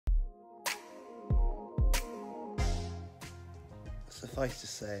Suffice to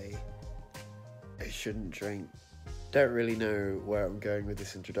say, I shouldn't drink. Don't really know where I'm going with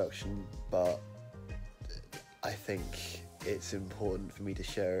this introduction, but I think it's important for me to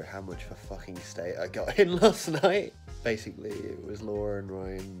show how much of a fucking state I got in last night. Basically, it was Laura and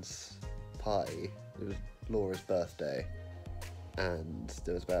Ryan's party. It was Laura's birthday, and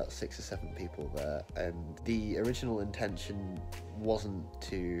there was about 6 or 7 people there, and the original intention wasn't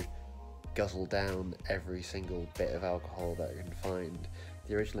to guzzle down every single bit of alcohol that I can find.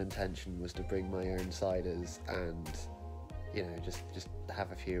 The original intention was to bring my own ciders and, you know, just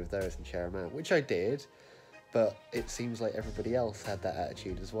have a few of those and share them out, which I did, but it seems like everybody else had that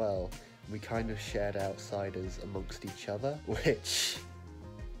attitude as well. We kind of shared out ciders amongst each other, which,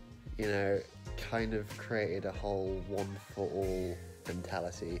 you know, kind of created a whole one-for-all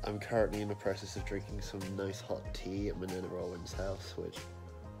mentality. I'm currently in the process of drinking some nice hot tea at Manana Rowan's house, which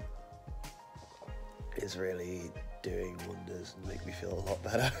is really doing wonders and make me feel a lot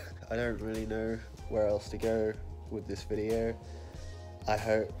better. I don't really know where else to go with this video. I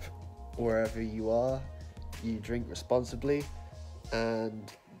hope wherever you are, you drink responsibly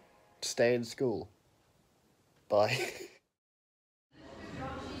and stay in school. Bye.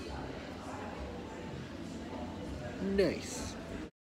 Nice.